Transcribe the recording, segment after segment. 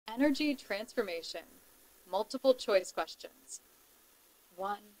Energy transformation. Multiple choice questions.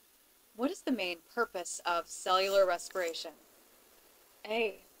 1. What is the main purpose of cellular respiration?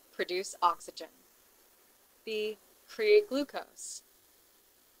 A. Produce oxygen. B. Create glucose.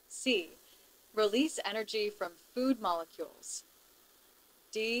 C. Release energy from food molecules.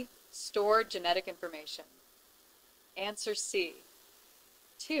 D. Store genetic information. Answer C.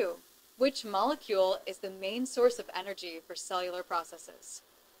 2. Which molecule is the main source of energy for cellular processes?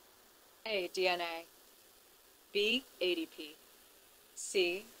 A. DNA. B. ADP.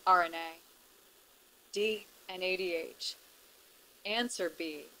 C. RNA. D. NADH. Answer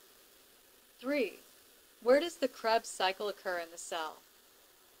B. 3. Where does the Krebs cycle occur in the cell?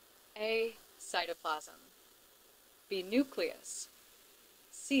 A. Cytoplasm. B. Nucleus.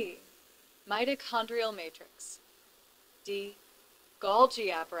 C. Mitochondrial matrix. D.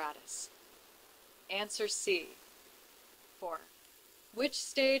 Golgi apparatus. Answer C. 4. Which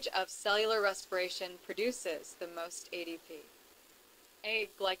stage of cellular respiration produces the most ADP? A.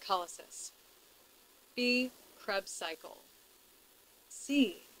 Glycolysis. B. Krebs cycle.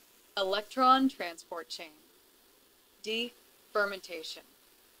 C. Electron transport chain. D. Fermentation.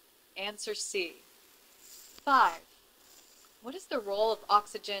 Answer C. 5. What is the role of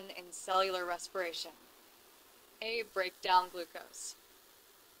oxygen in cellular respiration? A. Break down glucose.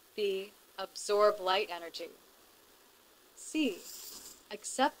 B. Absorb light energy. C.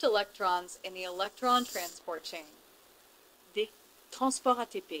 Accept electrons in the electron transport chain. D. Transport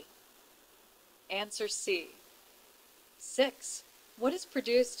ATP. Answer C. 6. What is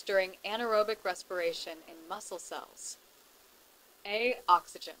produced during anaerobic respiration in muscle cells? A.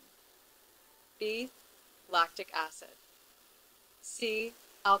 Oxygen. B. Lactic acid. C.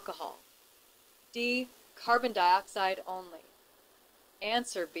 Alcohol. D. Carbon dioxide only.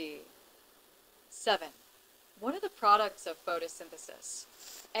 Answer B. 7. What are the products of photosynthesis?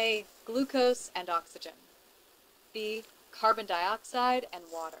 A. Glucose and oxygen. B. Carbon dioxide and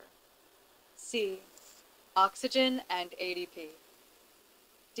water. C. Oxygen and ADP.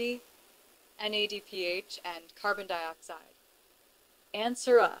 D. NADPH and carbon dioxide.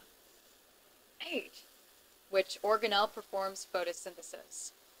 Answer A. 8. Which organelle performs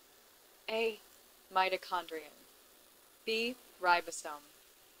photosynthesis? A. Mitochondrion. B. Ribosome.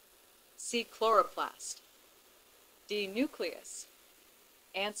 C. Chloroplast. D. Nucleus.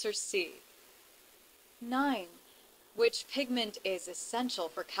 Answer C. 9. Which pigment is essential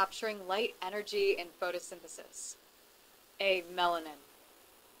for capturing light energy in photosynthesis? A. Melanin.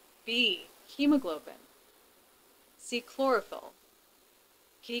 B. Hemoglobin. C. Chlorophyll.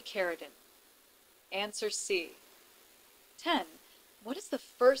 D. Keratin. Answer C. 10. What is the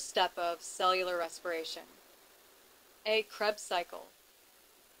first step of cellular respiration? A. Krebs cycle.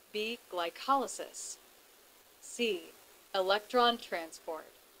 B. Glycolysis. C. Electron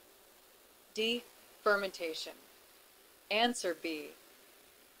transport. D. Fermentation. Answer B.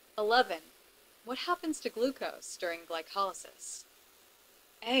 11. What happens to glucose during glycolysis?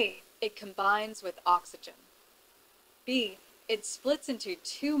 A. It combines with oxygen. B. It splits into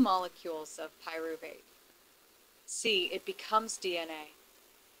 2 molecules of pyruvate. C. It becomes DNA.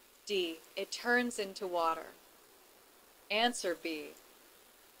 D. It turns into water. Answer B.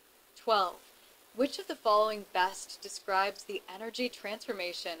 12. Which of the following best describes the energy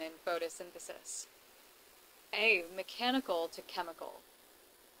transformation in photosynthesis? A. Mechanical to chemical.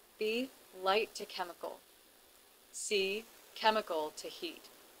 B. Light to chemical. C. Chemical to heat.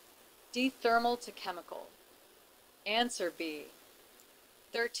 D. Thermal to chemical. Answer B.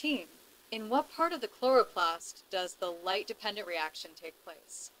 13. In what part of the chloroplast does the light-dependent reaction take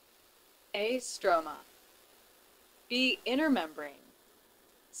place? A. Stroma. B. Inner membrane.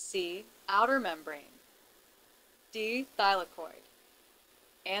 C. Outer membrane. D. Thylakoid.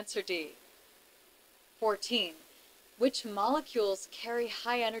 Answer D. 14. Which molecules carry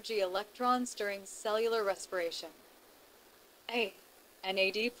high-energy electrons during cellular respiration? A.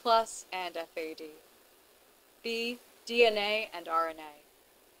 NAD+ and FAD. B. DNA and RNA.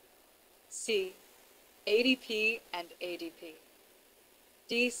 C. ADP and ADP.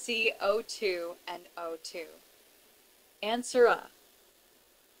 D. CO2 and O2. Answer A.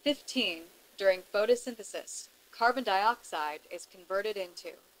 15. During photosynthesis, carbon dioxide is converted into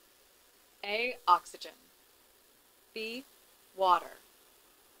A. Oxygen. B. Water.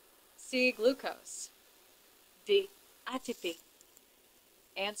 C. Glucose. D. ATP.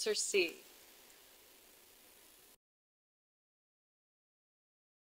 Answer C.